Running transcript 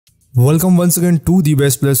Welcome once again to the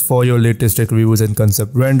best place for your latest tech reviews and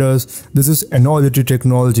concept renders. This is Enoylity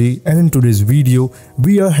Technology, and in today's video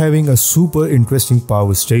we are having a super interesting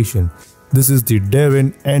power station. This is the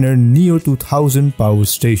DaranEner NEO2000 power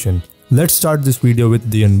station. Let's start this video with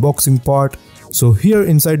the unboxing part. So here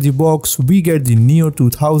inside the box we get the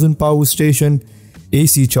NEO2000 power station,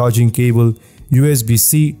 AC charging cable,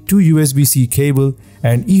 USB-C to USB-C cable,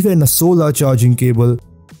 and even a solar charging cable,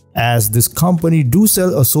 as this company do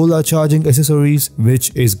sell a solar charging accessories,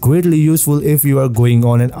 which is greatly useful if you are going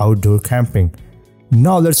on an outdoor camping.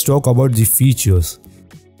 Now let's talk about the features.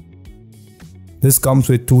 This comes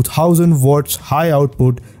with 2000 watts high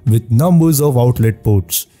output with numbers of outlet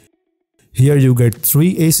ports. Here you get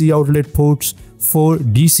 3 AC outlet ports, 4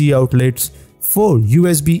 DC outlets, 4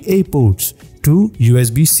 USB-A ports, 2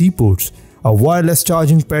 USB-C ports, a wireless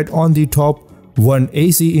charging pad on the top, 1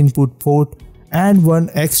 AC input port, and 1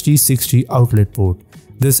 XT60 outlet port.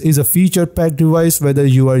 This is a feature-packed device whether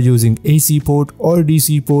you are using AC port or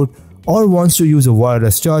DC port or wants to use a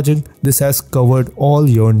wireless charging. This has covered all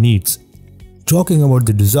your needs. Talking about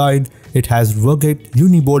the design, it has rugged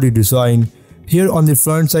unibody design. Here on the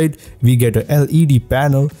front side we get a LED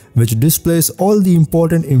panel which displays all the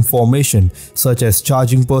important information such as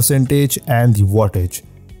charging percentage and the wattage.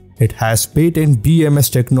 It has patent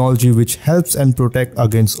BMS technology which helps and protects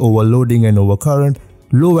against overloading and overcurrent,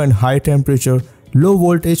 low and high temperature, low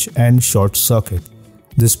voltage and short circuit.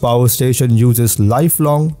 This power station uses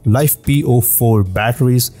lifelong LiFePO4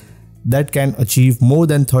 batteries that can achieve more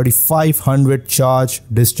than 3500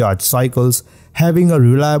 charge-discharge cycles, having a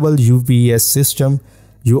reliable UPS system.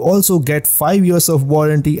 You also get 5 years of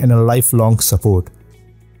warranty and a lifelong support.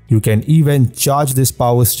 You can even charge this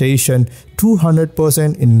power station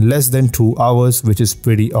 200% in less than 2 hours, which is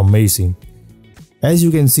pretty amazing. As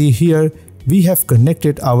you can see here, we have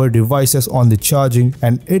connected our devices on the charging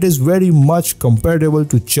and it is very much comparable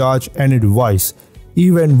to charge any device.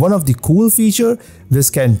 Even one of the cool feature, this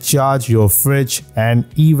can charge your fridge, and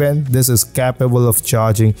even this is capable of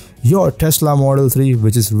charging your Tesla Model 3,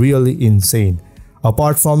 which is really insane.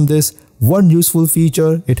 Apart from this, one useful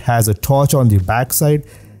feature, it has a torch on the back side,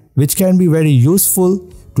 which can be very useful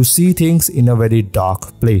to see things in a very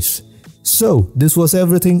dark place. So this was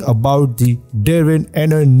everything about the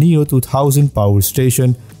DaranEner NEO2000 power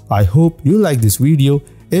station. I hope you like this video.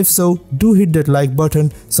 If so, do hit that like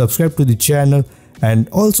button, subscribe to the channel, and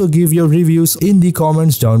also give your reviews in the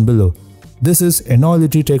comments down below. This is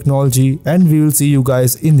Enoylity Technology and we will see you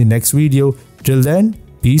guys in the next video. Till then,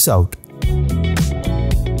 peace out.